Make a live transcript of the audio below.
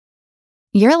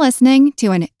You're listening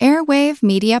to an Airwave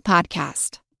Media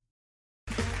Podcast.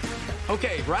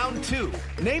 Okay, round two.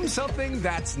 Name something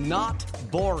that's not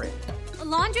boring. A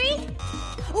laundry?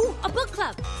 Ooh, a book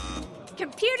club.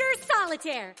 Computer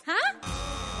solitaire, huh?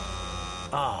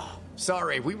 Ah,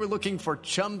 sorry, we were looking for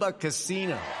Chumba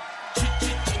Casino.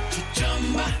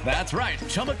 That's right,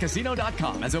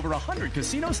 ChumbaCasino.com has over 100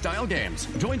 casino-style games.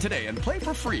 Join today and play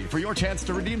for free for your chance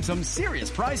to redeem some serious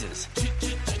prizes.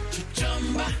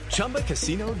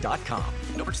 ChumbaCasino.com.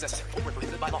 No purchase necessary. Void where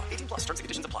prohibited by law. 18 plus terms and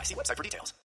conditions apply. See website for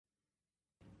details.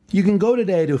 You can go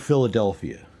today to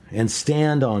Philadelphia and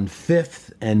stand on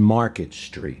 5th and Market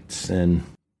Streets and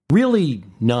really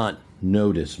not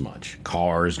notice much.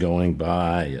 Cars going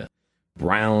by, a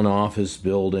brown office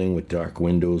building with dark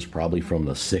windows, probably from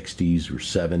the 60s or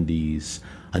 70s,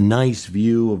 a nice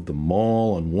view of the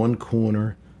mall on one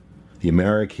corner, the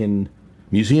American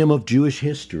Museum of Jewish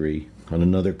History on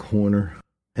another corner,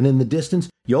 and in the distance,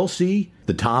 you'll see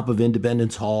the top of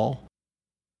Independence Hall.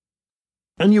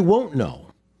 And you won't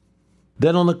know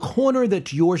that on the corner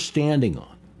that you're standing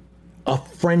on, a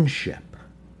friendship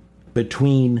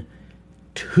between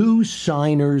two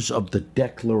signers of the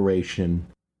Declaration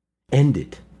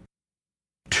ended.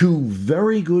 Two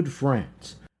very good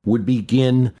friends would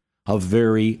begin a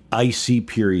very icy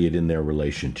period in their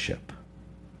relationship.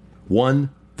 One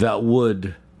that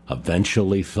would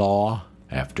eventually thaw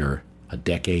after a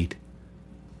decade.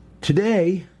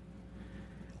 Today,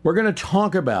 we're going to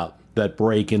talk about that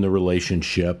break in the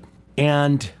relationship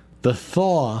and the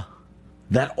thaw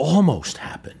that almost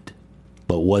happened,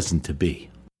 but wasn't to be.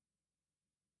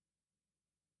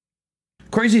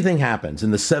 Crazy thing happens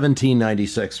in the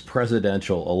 1796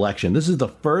 presidential election. This is the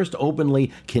first openly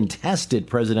contested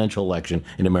presidential election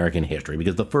in American history,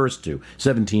 because the first two,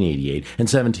 1788 and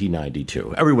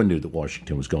 1792, everyone knew that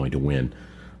Washington was going to win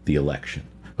the election.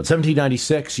 But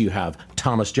 1796, you have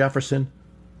Thomas Jefferson,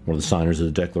 one of the signers of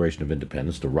the Declaration of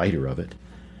Independence, the writer of it,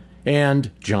 and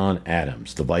John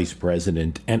Adams, the vice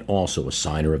president and also a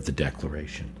signer of the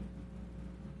Declaration.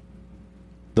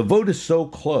 The vote is so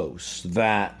close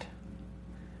that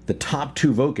the top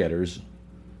two vote-getters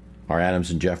are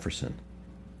Adams and Jefferson.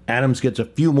 Adams gets a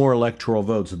few more electoral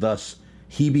votes, thus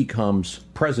he becomes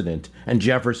president, and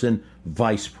Jefferson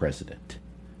vice president.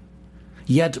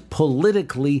 Yet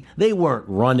politically, they weren't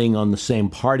running on the same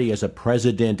party as a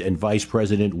president and vice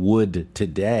president would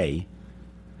today.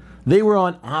 They were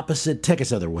on opposite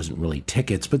tickets. Now, there wasn't really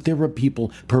tickets, but there were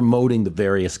people promoting the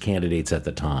various candidates at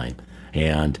the time.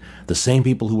 And the same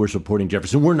people who were supporting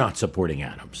Jefferson were not supporting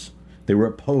Adams. They were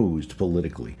opposed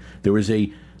politically. There was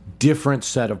a different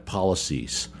set of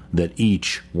policies that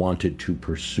each wanted to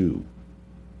pursue.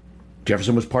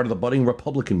 Jefferson was part of the budding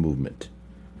Republican movement.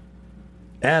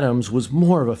 Adams was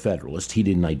more of a Federalist. He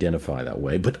didn't identify that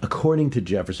way, but according to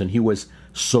Jefferson, he was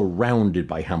surrounded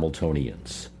by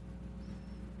Hamiltonians.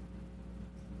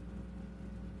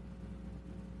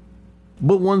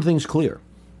 But one thing's clear.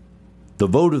 The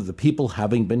vote of the people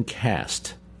having been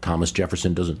cast, Thomas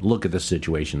Jefferson doesn't look at the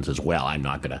situation and says, well, I'm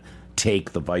not going to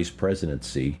take the vice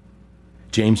presidency.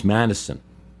 James Madison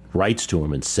writes to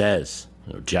him and says,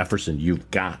 Jefferson,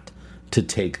 you've got to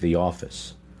take the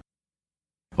office.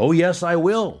 Oh, yes, I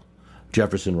will,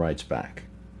 Jefferson writes back.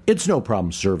 It's no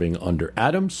problem serving under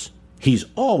Adams. He's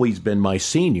always been my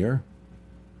senior.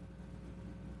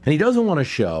 And he doesn't want to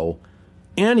show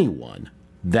anyone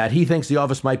that he thinks the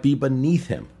office might be beneath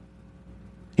him.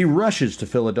 He rushes to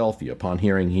Philadelphia upon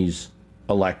hearing he's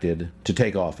elected to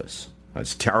take office.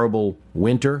 It's terrible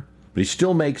winter, but he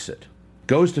still makes it.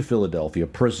 Goes to Philadelphia,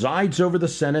 presides over the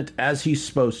Senate as he's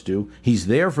supposed to. He's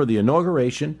there for the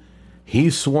inauguration.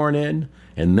 He's sworn in,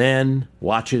 and then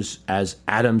watches as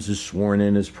Adams is sworn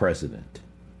in as president.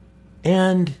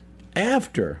 And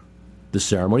after the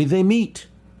ceremony, they meet,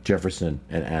 Jefferson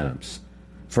and Adams,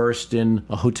 first in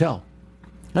a hotel.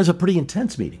 That's a pretty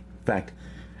intense meeting. In fact,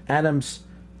 Adams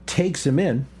takes him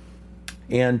in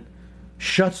and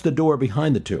shuts the door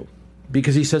behind the two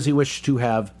because he says he wished to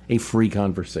have a free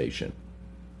conversation.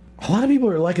 A lot of people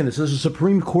are liking this. There's a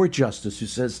Supreme Court justice who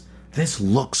says, this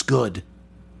looks good.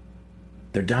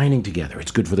 They're dining together.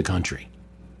 It's good for the country.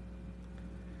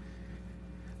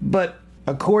 But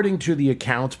according to the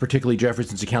accounts, particularly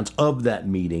Jefferson's accounts of that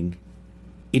meeting,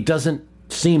 it doesn't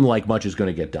seem like much is going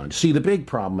to get done. See, the big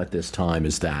problem at this time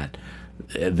is that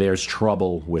there's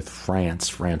trouble with France.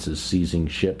 France is seizing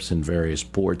ships in various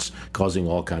ports, causing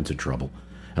all kinds of trouble.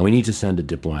 And we need to send a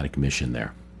diplomatic mission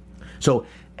there. So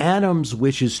Adams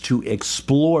wishes to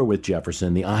explore with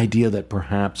Jefferson the idea that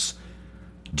perhaps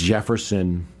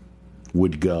Jefferson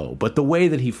would go. But the way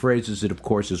that he phrases it, of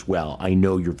course, is, well, I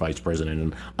know you're vice president,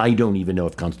 and I don't even know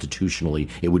if constitutionally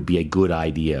it would be a good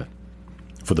idea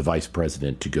for the vice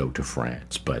president to go to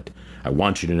France. But I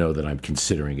want you to know that I'm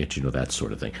considering it, that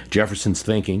sort of thing. Jefferson's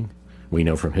thinking, we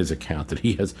know from his account, that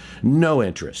he has no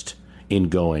interest in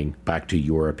going back to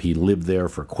Europe. He lived there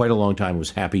for quite a long time,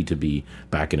 was happy to be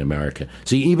back in America.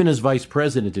 See, even as vice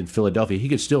president in Philadelphia, he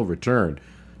could still return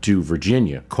to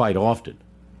Virginia quite often.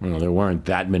 There weren't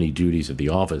that many duties at the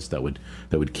office that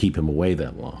would keep him away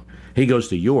that long. He goes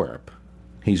to Europe.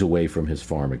 He's away from his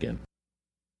farm again.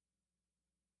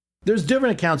 There's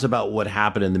different accounts about what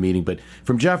happened in the meeting, but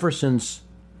from Jefferson's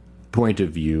point of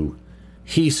view,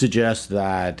 he suggests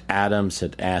that Adams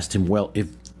had asked him, well, if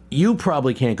you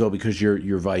probably can't go because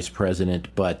you're vice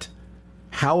president, but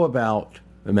how about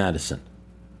Madison?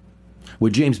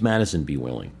 Would James Madison be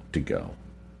willing to go?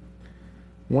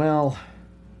 Well,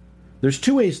 there's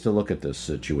two ways to look at this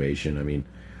situation.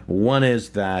 One is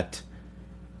that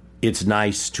it's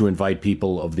nice to invite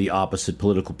people of the opposite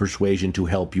political persuasion to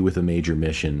help you with a major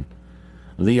mission.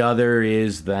 The other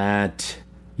is that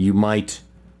you might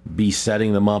be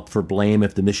setting them up for blame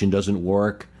if the mission doesn't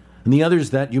work. And the other is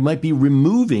that you might be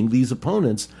removing these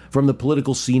opponents from the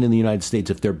political scene in the United States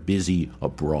if they're busy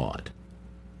abroad.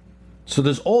 So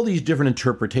there's all these different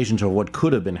interpretations of what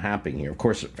could have been happening here. Of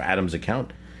course, for Adams'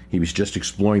 account, he was just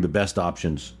exploring the best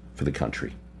options for the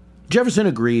country. Jefferson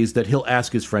agrees that he'll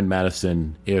ask his friend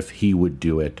Madison if he would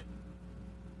do it.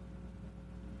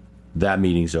 That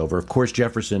meeting's over. Of course,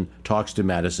 Jefferson talks to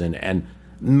Madison, and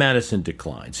Madison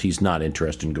declines. He's not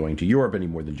interested in going to Europe any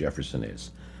more than Jefferson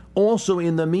is. Also,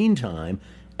 in the meantime,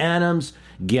 Adams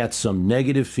gets some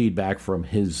negative feedback from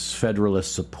his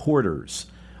Federalist supporters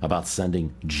about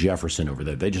sending Jefferson over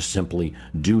there. They just simply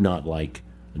do not like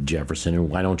Jefferson, and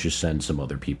why don't you send some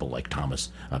other people like Thomas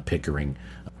Pickering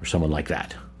or someone like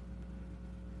that?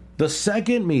 The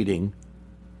second meeting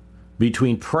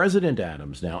between President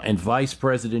Adams now and Vice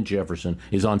President Jefferson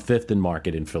is on 5th and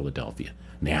Market in Philadelphia.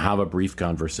 And they have a brief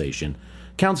conversation.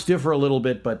 Counts differ a little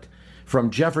bit, but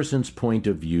from Jefferson's point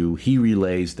of view, he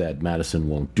relays that Madison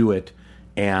won't do it,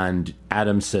 and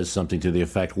Adams says something to the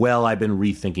effect, well, I've been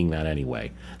rethinking that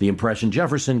anyway. The impression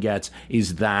Jefferson gets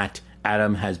is that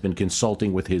Adams has been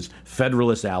consulting with his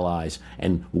Federalist allies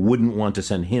and wouldn't want to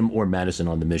send him or Madison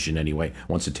on the mission anyway,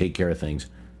 wants to take care of things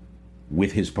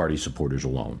with his party supporters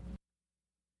alone.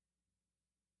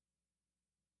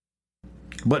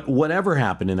 But whatever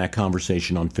happened in that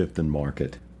conversation on 5th and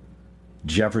Market,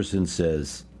 Jefferson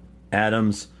says,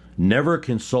 Adams never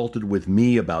consulted with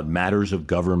me about matters of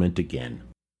government again.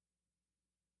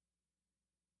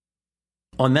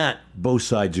 On that, both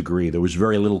sides agree. There was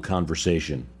very little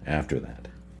conversation after that.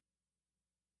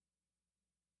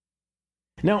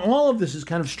 Now, all of this is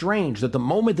kind of strange, that the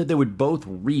moment that they would both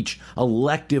reach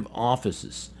elective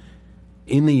offices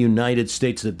in the United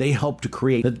States that they helped to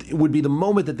create, that it would be the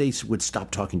moment that they would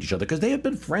stop talking to each other, because they had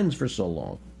been friends for so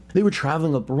long. They were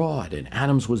traveling abroad, and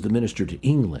Adams was the minister to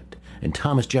England, and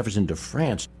Thomas Jefferson to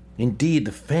France. Indeed,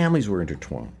 the families were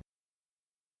intertwined.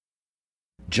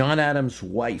 John Adams'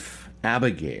 wife,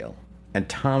 Abigail, and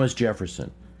Thomas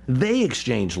Jefferson, they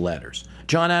exchanged letters.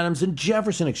 John Adams and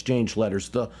Jefferson exchanged letters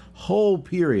the whole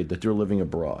period that they're living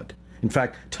abroad. In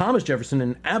fact, Thomas Jefferson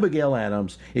and Abigail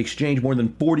Adams exchanged more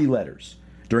than 40 letters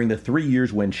during the 3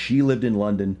 years when she lived in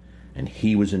London and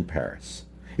he was in Paris.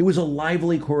 It was a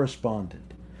lively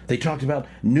correspondence. They talked about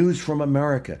news from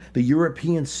America, the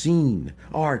European scene,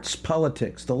 arts,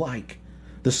 politics, the like.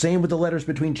 The same with the letters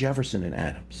between Jefferson and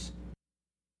Adams.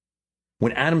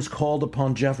 When Adams called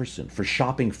upon Jefferson for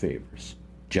shopping favors,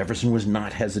 Jefferson was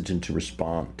not hesitant to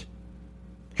respond.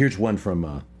 Here's one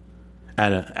from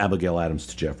Abigail Adams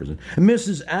to Jefferson.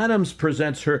 Mrs. Adams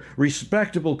presents her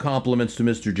respectable compliments to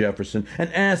Mr. Jefferson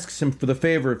and asks him for the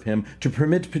favor of him to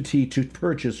permit Petit to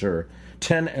purchase her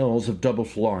 10 ells of double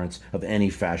Florence of any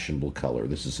fashionable color.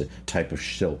 This is a type of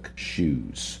silk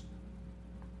shoes.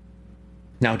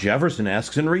 Now Jefferson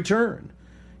asks in return,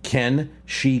 can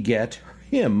she get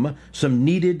him some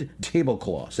needed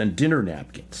tablecloths and dinner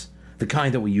napkins, the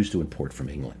kind that we used to import from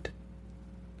England?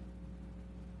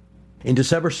 In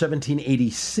December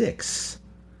 1786,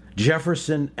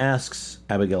 Jefferson asks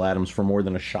Abigail Adams for more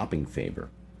than a shopping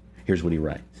favor. Here's what he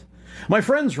writes. My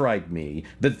friends write me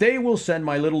that they will send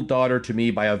my little daughter to me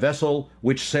by a vessel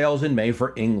which sails in May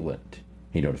for England.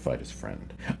 He notified his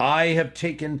friend. I have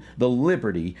taken the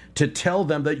liberty to tell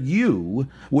them that you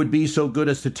would be so good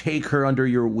as to take her under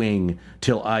your wing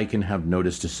till I can have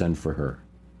notice to send for her.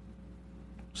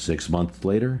 6 months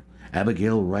later,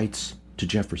 Abigail writes to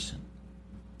Jefferson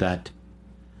that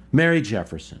Mary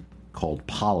Jefferson, called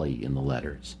Polly in the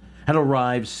letters, had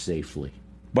arrived safely.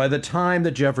 By the time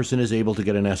that Jefferson is able to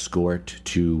get an escort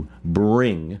to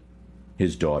bring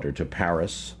his daughter to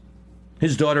Paris,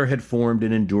 his daughter had formed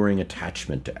an enduring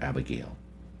attachment to Abigail,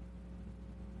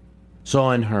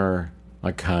 saw in her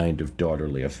a kind of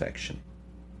daughterly affection.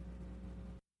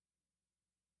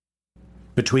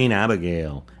 Between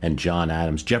Abigail and John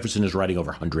Adams, Jefferson is writing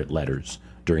over 100 letters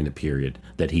during the period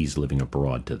that he's living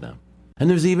abroad to them. And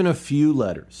there's even a few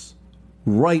letters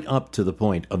right up to the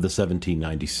point of the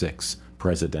 1796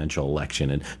 presidential election.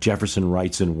 And Jefferson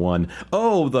writes in one,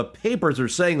 "Oh, the papers are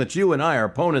saying that you and I are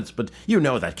opponents, but you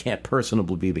know that can't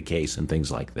personally be the case," and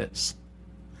things like this.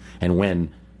 And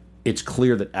when it's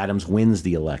clear that Adams wins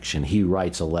the election, he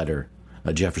writes a letter,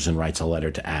 Jefferson writes a letter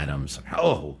to Adams.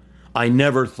 "Oh, I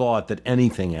never thought that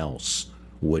anything else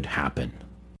would happen."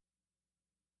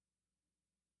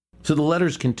 So the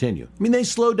letters continue. I mean, they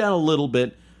slow down a little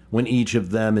bit when each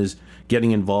of them is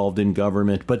getting involved in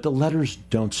government, but the letters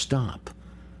don't stop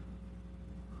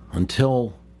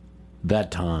until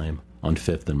that time on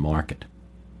 5th and Market.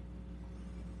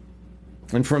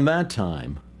 And from that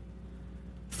time,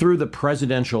 through the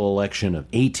presidential election of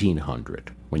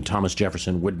 1800, when Thomas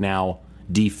Jefferson would now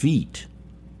defeat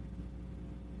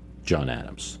John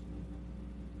Adams.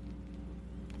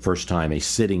 The first time a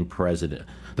sitting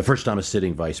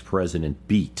vice president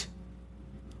beat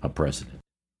a president.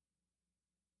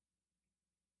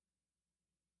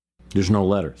 There's no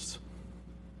letters.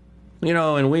 You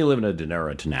know, and we live in an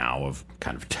era now of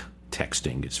kind of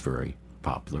texting is very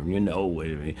popular. You know,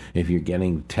 if you're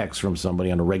getting text from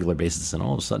somebody on a regular basis and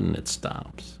all of a sudden it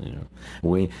stops, you know.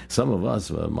 Some of us,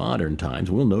 modern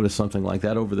times, we'll notice something like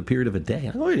that over the period of a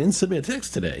day. "Oh, you didn't send me a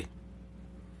text today."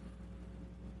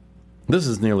 This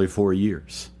is nearly 4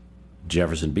 years.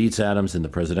 Jefferson beats Adams in the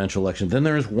presidential election. Then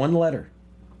there is one letter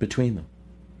between them.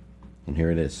 And here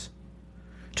it is.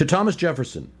 To Thomas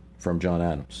Jefferson, from John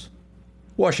Adams.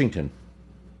 Washington,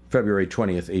 February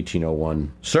 20th,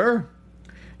 1801. Sir,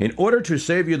 in order to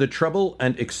save you the trouble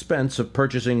and expense of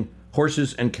purchasing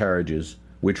horses and carriages,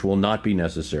 which will not be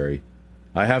necessary,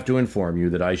 I have to inform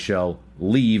you that I shall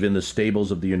leave in the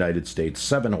stables of the United States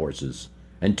 7 horses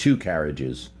and 2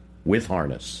 carriages with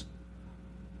harness,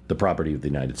 the property of the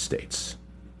United States.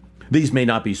 These may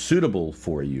not be suitable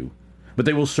for you, but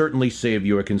they will certainly save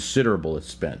you a considerable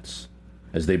expense,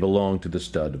 as they belong to the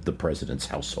stud of the President's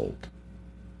household.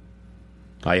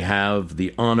 I have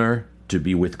the honor to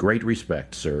be with great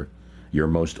respect, sir, your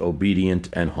most obedient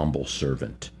and humble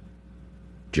servant,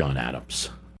 John Adams.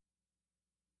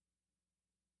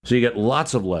 So you get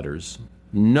lots of letters,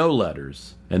 no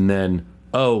letters, and then,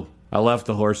 "Oh, I left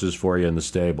the horses for you in the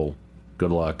stable.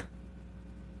 Good luck."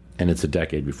 And it's a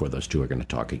decade before those two are going to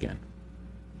talk again.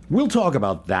 We'll talk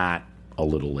about that a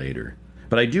little later.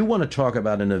 But I do want to talk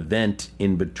about an event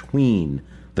in between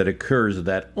that occurs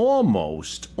that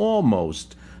almost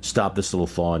stopped this little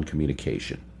thaw in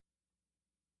communication.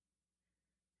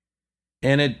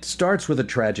 And it starts with a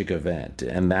tragic event,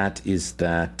 and that is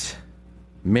that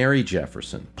Mary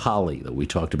Jefferson, Polly, that we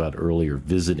talked about earlier,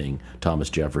 visiting Thomas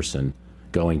Jefferson,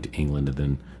 going to England and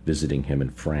then visiting him in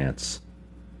France,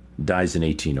 dies in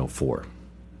 1804.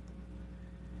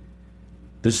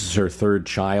 This is her 3rd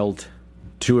child.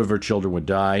 2 of her children would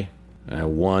die.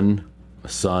 One, a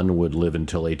son, would live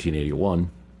until 1881.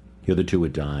 The other 2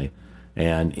 would die.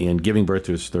 And in giving birth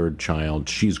to his 3rd child,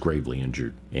 she's gravely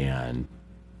injured and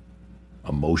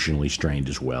emotionally strained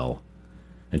as well.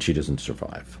 And she doesn't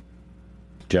survive.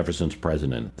 Jefferson's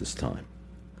president at this time.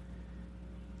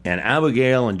 And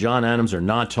Abigail and John Adams are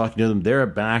not talking to them. They're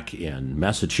back in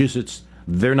Massachusetts.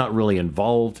 They're not really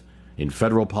involved in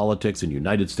federal politics and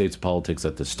United States politics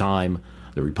at this time.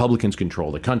 The Republicans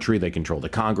control the country. They control the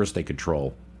Congress. They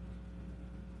control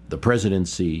the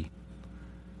presidency.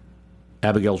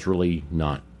 Abigail's really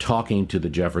not talking to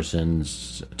Jefferson,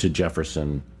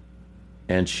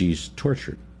 and she's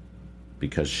tortured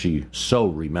because she so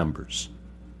remembers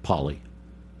Polly.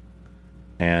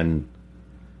 And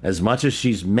as much as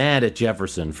she's mad at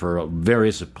Jefferson for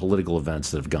various political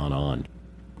events that have gone on,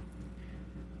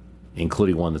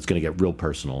 including one that's going to get real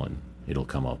personal, and it'll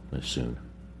come up soon,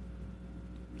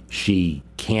 she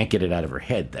can't get it out of her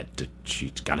head that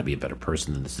she's got to be a better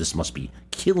person than this. This must be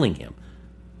killing him.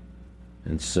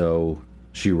 And so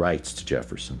she writes to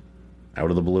Jefferson, out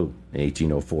of the blue, in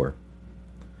 1804.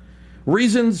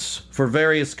 Reasons for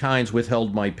various kinds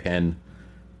withheld my pen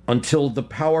until the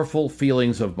powerful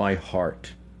feelings of my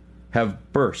heart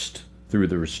have burst through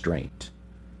the restraint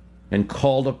and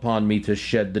called upon me to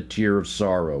shed the tear of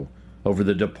sorrow over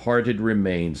the departed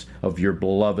remains of your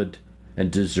beloved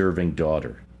and deserving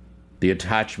daughter. The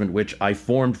attachment which I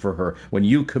formed for her when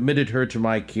you committed her to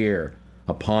my care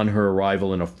upon her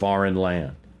arrival in a foreign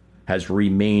land has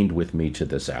remained with me to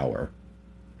this hour.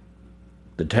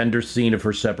 The tender scene of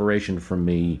her separation from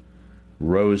me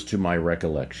rose to my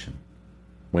recollection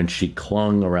when she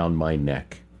clung around my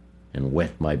neck and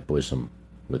wet my bosom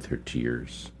with her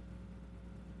tears.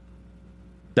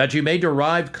 That you may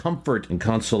derive comfort and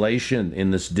consolation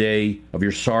in this day of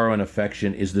your sorrow and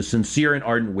affection is the sincere and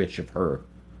ardent wish of her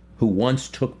who once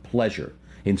took pleasure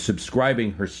in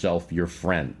subscribing herself your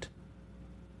friend.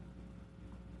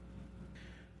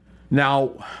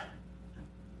 Now,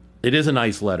 it is a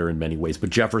nice letter in many ways, but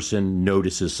Jefferson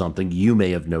notices something. You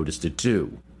may have noticed it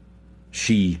too.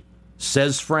 She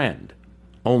says friend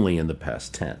only in the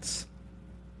past tense.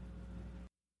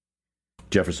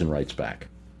 Jefferson writes back,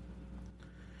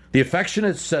 "The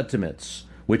affectionate sentiments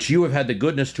which you have had the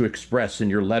goodness to express in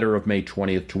your letter of May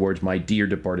 20th towards my dear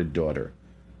departed daughter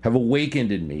have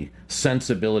awakened in me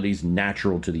sensibilities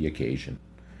natural to the occasion,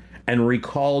 and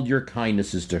recalled your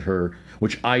kindnesses to her,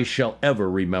 which I shall ever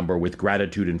remember with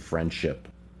gratitude and friendship.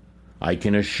 I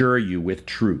can assure you with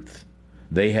truth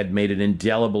they had made an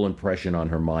indelible impression on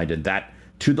her mind, and that,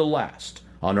 to the last,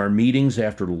 on our meetings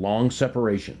after long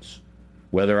separations,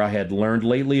 whether I had learned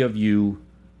lately of you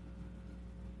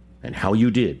and how you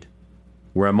did,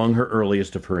 were among her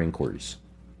earliest of her inquiries."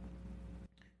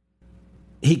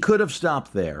 He could have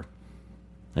stopped there,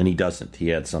 and he doesn't.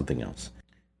 He adds something else.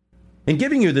 "In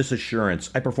giving you this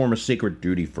assurance, I perform a sacred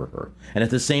duty for her, and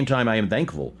at the same time I am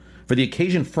thankful for the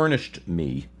occasion furnished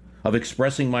me of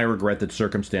expressing my regret that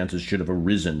circumstances should have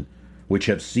arisen which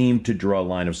have seemed to draw a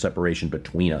line of separation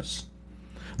between us.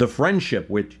 The friendship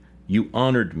which you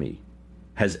honored me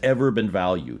has ever been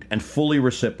valued and fully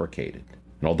reciprocated,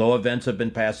 and although events have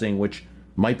been passing which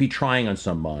might be trying on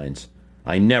some minds,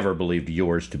 I never believed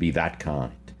yours to be that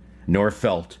kind, nor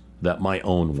felt that my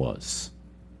own was."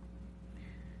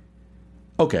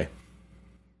 Okay.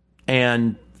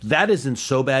 And that isn't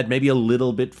so bad, maybe a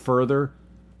little bit further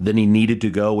than he needed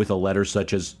to go with a letter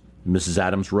such as Mrs.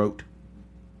 Adams wrote.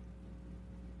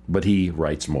 But he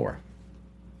writes more.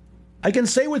 "I can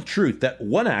say with truth that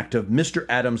one act of Mr.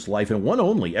 Adams' life, and one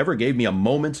only, ever gave me a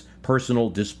moment's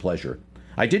personal displeasure.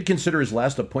 I did consider his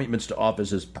last appointments to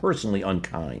office as personally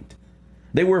unkind.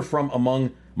 They were from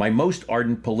among my most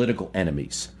ardent political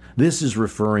enemies." This is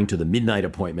referring to the midnight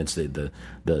appointments,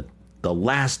 the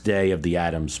last day of the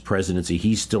Adams presidency.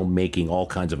 He's still making all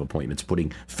kinds of appointments,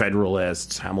 putting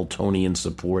Federalists, Hamiltonian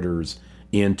supporters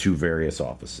into various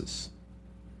offices.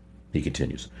 He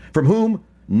continues, "From whom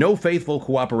no faithful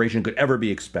cooperation could ever be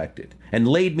expected, and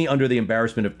laid me under the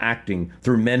embarrassment of acting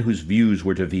through men whose views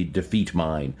were to defeat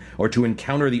mine, or to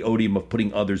encounter the odium of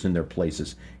putting others in their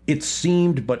places. It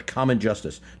seemed but common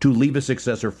justice to leave a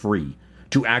successor free,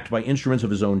 to act by instruments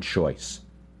of his own choice.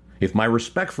 If my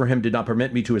respect for him did not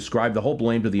permit me to ascribe the whole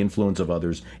blame to the influence of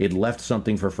others, it left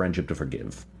something for friendship to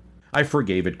forgive. I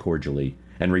forgave it cordially,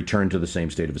 and returned to the same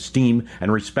state of esteem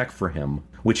and respect for him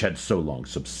which had so long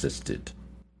subsisted."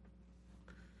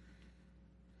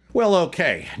 Well,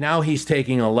 okay, now he's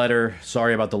taking a letter,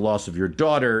 sorry about the loss of your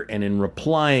daughter, and in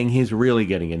replying, he's really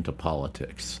getting into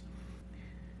politics.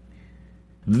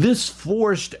 This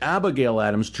forced Abigail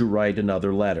Adams to write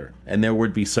another letter, and there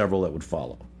would be several that would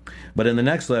follow. But in the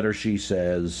next letter, she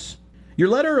says, "Your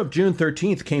letter of June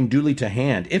 13th came duly to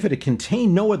hand, if it had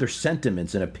contained no other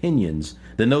sentiments and opinions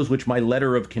than those which my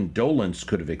letter of condolence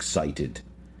could have excited,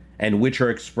 and which are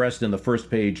expressed in the first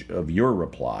page of your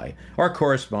reply. Our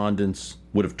correspondence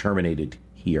would have terminated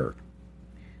here.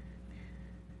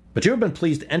 But you have been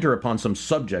pleased to enter upon some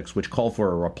subjects which call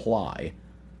for a reply,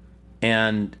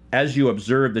 and as you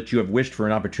observe that you have wished for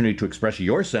an opportunity to express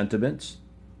your sentiments,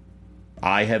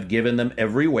 I have given them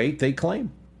every weight they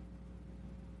claim."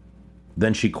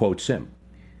 Then she quotes him.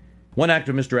 "One act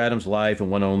of Mr. Adams' life,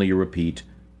 and one only, you repeat,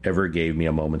 ever gave me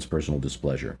a moment's personal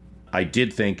displeasure. I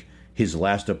did think his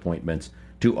last appointments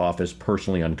to office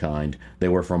personally unkind. They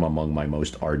were from among my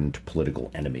most ardent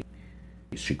political enemies."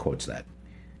 She quotes that.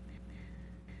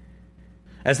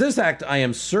 "As this act, I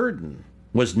am certain,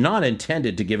 was not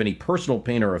intended to give any personal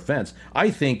pain or offense, I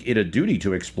think it a duty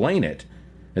to explain it,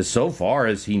 as so far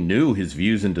as he knew his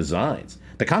views and designs.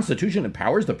 The Constitution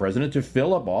empowers the president to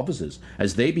fill up offices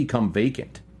as they become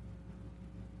vacant.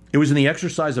 It was in the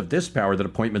exercise of this power that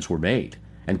appointments were made,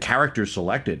 and characters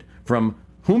selected, from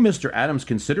whom Mr. Adams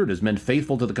considered as men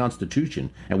faithful to the Constitution,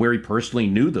 and where he personally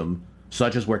knew them,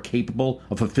 such as were capable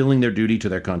of fulfilling their duty to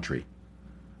their country.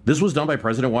 This was done by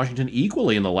President Washington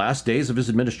equally in the last days of his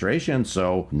administration,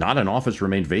 so not an office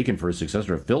remained vacant for his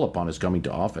successor to fill upon his coming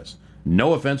to office.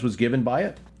 No offense was given by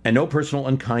it, and no personal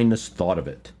unkindness thought of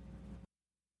it."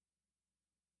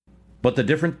 But the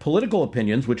different political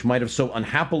opinions which might have so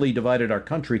unhappily divided our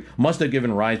country must have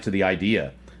given rise to the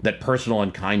idea that personal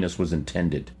unkindness was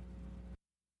intended.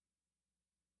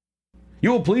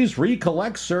 You will please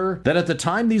recollect, sir, that at the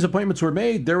time these appointments were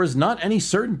made, there was not any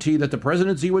certainty that the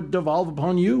presidency would devolve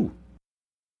upon you.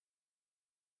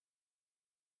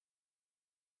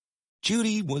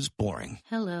 Judy was boring.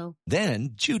 Hello. Then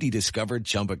Judy discovered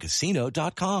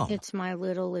ChumbaCasino.com. It's my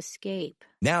little escape.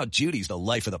 Now Judy's the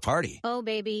life of the party. Oh,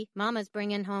 baby, mama's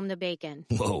bringing home the bacon.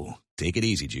 Whoa, take it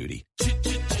easy, Judy.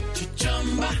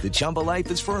 The Chumba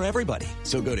life is for everybody.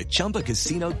 So go to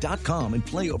ChumbaCasino.com and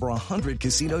play over 100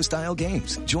 casino-style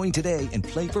games. Join today and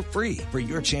play for free for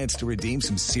your chance to redeem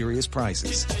some serious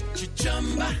prizes.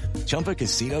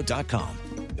 ChumbaCasino.com.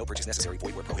 No purchase necessary.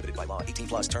 Void where prohibited by law. 18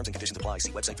 plus terms and conditions apply.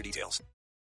 See website for details.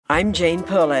 I'm Jane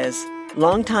Perlez,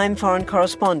 longtime foreign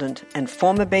correspondent and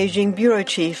former Beijing bureau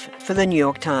chief for the New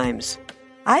York Times.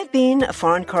 I've been a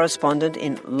foreign correspondent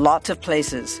in lots of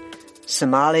places: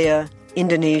 Somalia,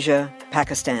 Indonesia,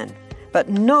 Pakistan, but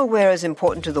nowhere as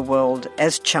important to the world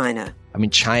as China. I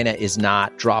mean, China is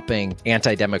not dropping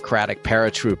anti-democratic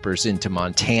paratroopers into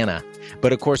Montana.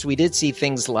 But of course, we did see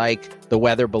things like the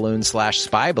weather balloon /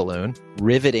 spy balloon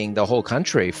riveting the whole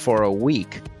country for a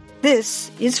week. This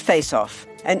is Face Off,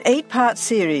 an 8-part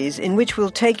series in which we'll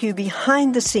take you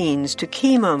behind the scenes to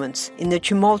key moments in the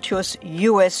tumultuous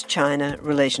U.S.-China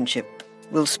relationship.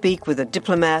 We'll speak with a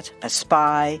diplomat, a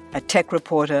spy, a tech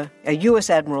reporter, a U.S.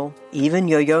 admiral, even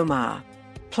Yo-Yo Ma.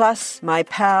 Plus, my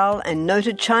pal and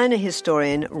noted China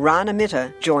historian Rana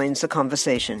Mitter joins the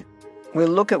conversation. We'll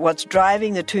look at what's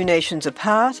driving the two nations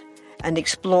apart and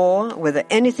explore whether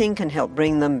anything can help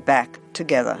bring them back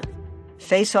together.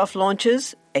 Face Off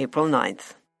launches April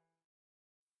 9th.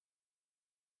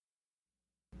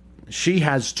 She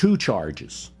has 2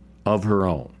 charges of her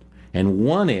own. And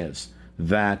one is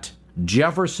that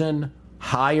Jefferson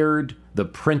hired the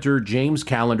printer James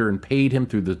Callender and paid him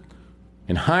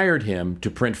and hired him to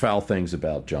print foul things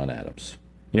about John Adams.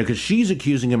 Because she's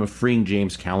accusing him of freeing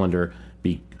James Callender,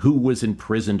 who was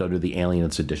imprisoned under the Alien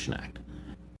and Sedition Act.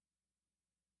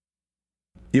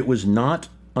 It was not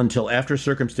until after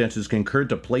circumstances concurred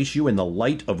to place you in the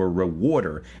light of a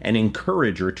rewarder and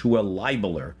encourager to a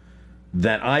libeler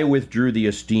that I withdrew the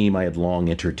esteem I had long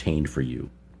entertained for you.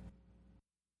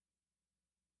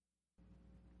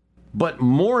 But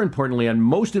more importantly, and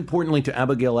most importantly to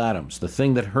Abigail Adams, the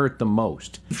thing that hurt the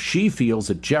most, she feels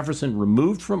that Jefferson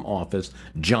removed from office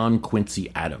John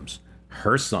Quincy Adams,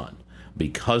 her son,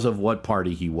 because of what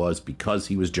party he was, because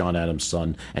he was John Adams'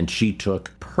 son, and she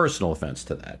took personal offense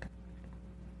to that.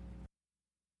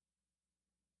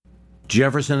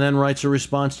 Jefferson then writes a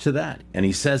response to that, and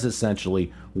he says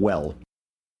essentially, well,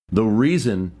 the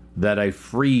reason that I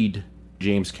freed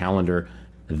James Callender,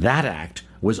 that act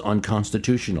was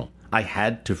unconstitutional. I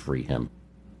had to free him.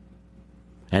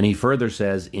 And he further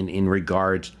says, in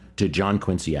regards to John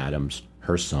Quincy Adams,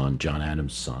 her son, John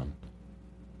Adams' son,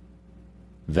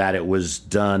 that it was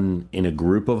done in a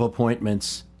group of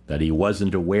appointments, that he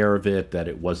wasn't aware of it, that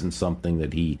it wasn't something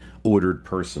that he ordered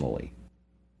personally.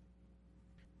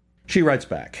 She writes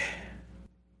back,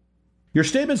 your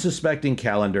statement suspecting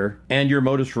Callender and your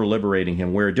motives for liberating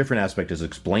him, where a different aspect is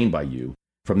explained by you,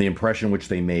 from the impression which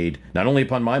they made, not only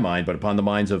upon my mind, but upon the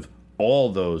minds of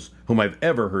all those whom I've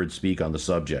ever heard speak on the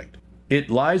subject. It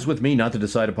lies with me not to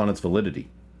decide upon its validity,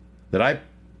 that I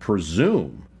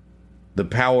presume the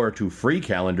power to free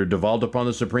Callender devolved upon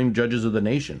the supreme judges of the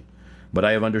nation, but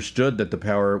I have understood that the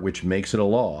power which makes it a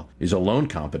law is alone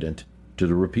competent to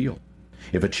the repeal.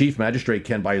 If a chief magistrate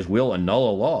can by his will annul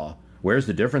a law, where's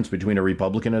the difference between a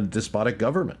republican and a despotic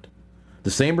government? The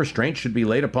same restraint should be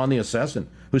laid upon the assassin,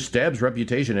 whose stab's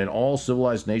reputation in all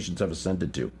civilized nations have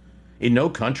ascended to. In no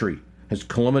country has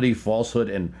calumny, falsehood,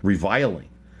 and reviling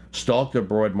stalked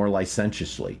abroad more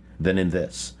licentiously than in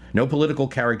this. No political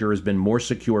character has been more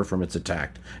secure from its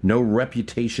attack, no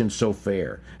reputation so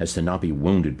fair as to not be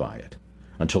wounded by it,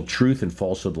 until truth and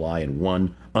falsehood lie in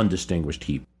one undistinguished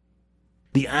heap.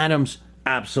 The Adams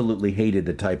absolutely hated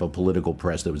the type of political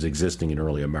press that was existing in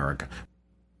early America,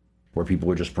 where people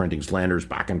were just printing slanders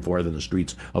back and forth in the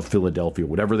streets of Philadelphia,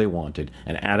 whatever they wanted,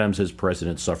 and Adams, as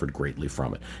president, suffered greatly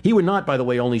from it. He would not, by the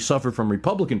way, only suffer from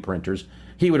Republican printers,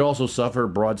 he would also suffer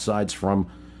broadsides from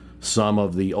some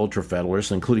of the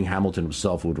Ultra-Federalists, including Hamilton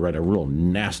himself, who would write a real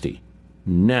nasty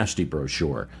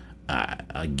brochure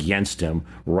against him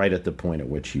right at the point at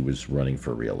which he was running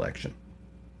for re-election.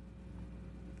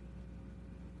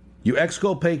 You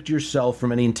exculpate yourself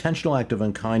from any intentional act of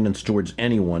unkindness towards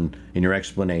anyone in your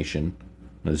explanation.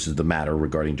 This is the matter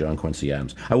regarding John Quincy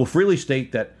Adams. I will freely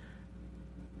state that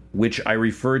which I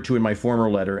referred to in my former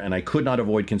letter, and I could not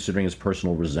avoid considering as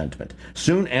personal resentment.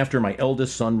 Soon after my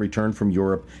eldest son returned from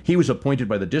Europe, he was appointed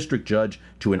by the district judge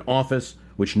to an office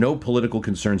which no political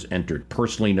concerns entered,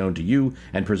 personally known to you,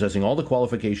 and possessing all the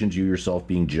qualifications, you yourself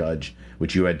being judge,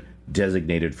 which you had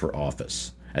designated for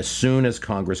office. As soon as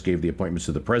Congress gave the appointments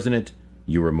to the president,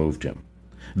 you removed him.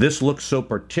 This looked so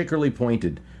particularly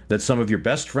pointed that some of your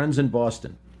best friends in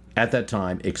Boston at that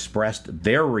time expressed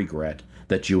their regret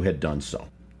that you had done so.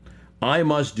 I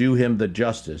must do him the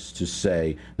justice to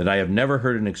say that I have never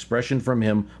heard an expression from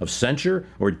him of censure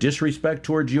or disrespect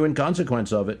towards you in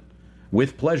consequence of it.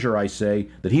 With pleasure, I say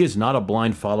that he is not a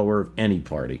blind follower of any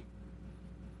party.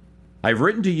 I've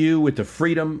written to you with the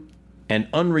freedom and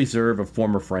unreserve of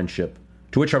former friendship,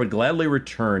 to which I would gladly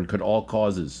return could all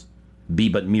causes be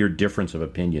but mere difference of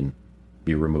opinion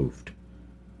be removed.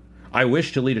 I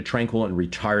wish to lead a tranquil and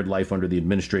retired life under the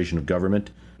administration of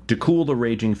government, to cool the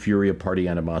raging fury of party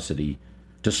animosity,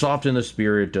 to soften the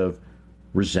spirit of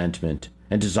resentment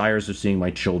and desires of seeing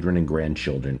my children and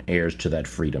grandchildren heirs to that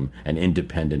freedom and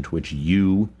independence which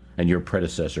you and your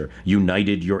predecessor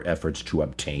united your efforts to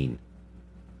obtain.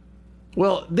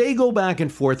 Well, they go back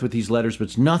and forth with these letters,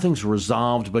 but nothing's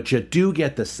resolved, but you do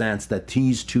get the sense that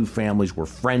these two families were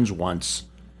friends once,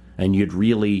 and you'd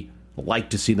really like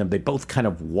to see them. They both kind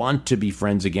of want to be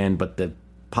friends again, but the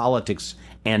politics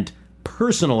and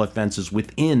personal offenses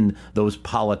within those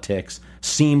politics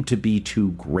seem to be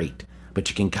too great. But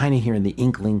you can kind of hear in the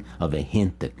inkling of a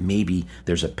hint that maybe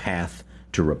there's a path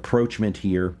to rapprochement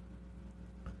here.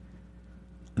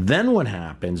 Then what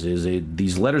happens is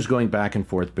these letters going back and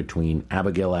forth between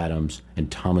Abigail Adams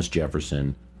and Thomas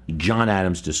Jefferson, John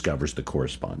Adams discovers the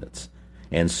correspondence.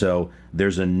 And so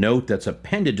there's a note that's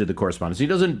appended to the correspondence. He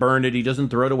doesn't burn it, he doesn't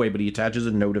throw it away, but he attaches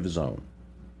a note of his own.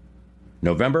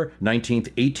 November 19th,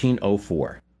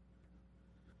 1804.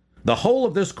 The whole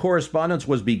of this correspondence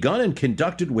was begun and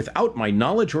conducted without my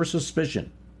knowledge or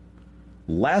suspicion.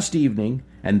 Last evening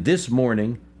and this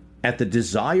morning, at the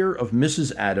desire of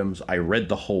Mrs. Adams, I read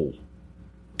the whole.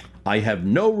 I have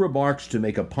no remarks to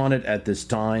make upon it at this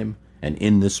time and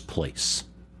in this place.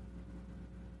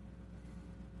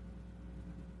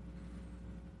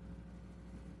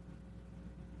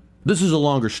 This is a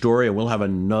longer story, and we'll have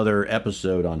another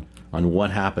episode on what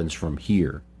happens from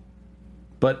here.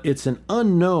 But it's an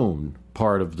unknown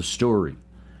part of the story.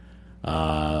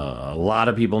 A lot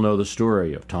of people know the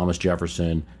story of Thomas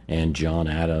Jefferson and John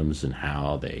Adams and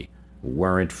how they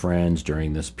weren't friends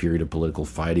during this period of political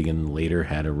fighting and later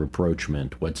had a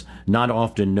rapprochement. What's not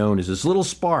often known is this little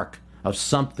spark of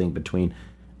something between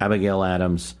Abigail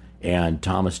Adams and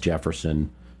Thomas Jefferson,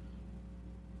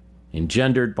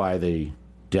 engendered by the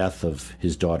death of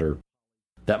his daughter,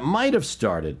 that might have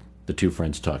started the two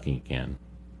friends talking again.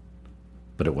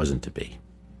 But it wasn't to be.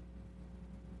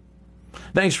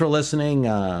 Thanks for listening.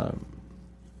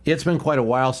 It's been quite a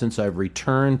while since I've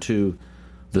returned to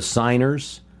the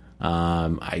Signers.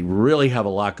 I really have a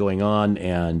lot going on,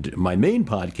 and my main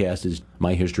podcast is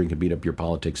My History Can Beat Up Your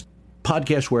Politics,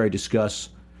 podcast where I discuss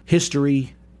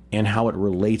history and how it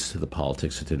relates to the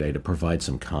politics of today to provide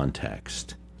some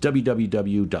context.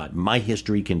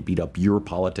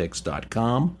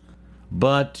 www.myhistorycanbeatupyourpolitics.com.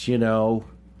 But,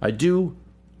 I do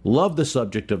love the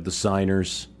subject of the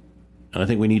Signers, and I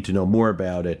think we need to know more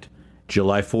about it.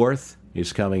 July 4th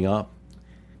is coming up.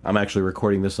 I'm actually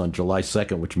recording this on July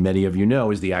 2nd, which many of you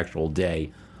know is the actual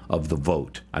day of the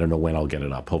vote. I don't know when I'll get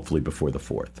it up, hopefully before the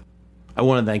 4th. I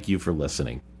want to thank you for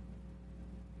listening.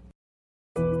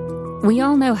 We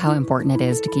all know how important it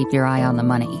is to keep your eye on the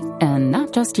money, and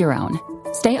not just your own.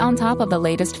 Stay on top of the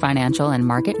latest financial and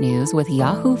market news with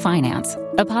Yahoo Finance,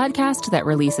 a podcast that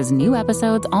releases new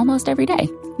episodes almost every day.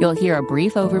 You'll hear a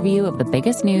brief overview of the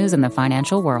biggest news in the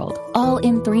financial world, all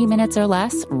in 3 minutes or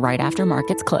less right after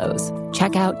markets close.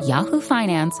 Check out Yahoo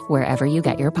Finance wherever you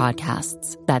get your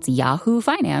podcasts. That's Yahoo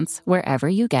Finance wherever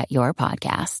you get your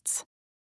podcasts.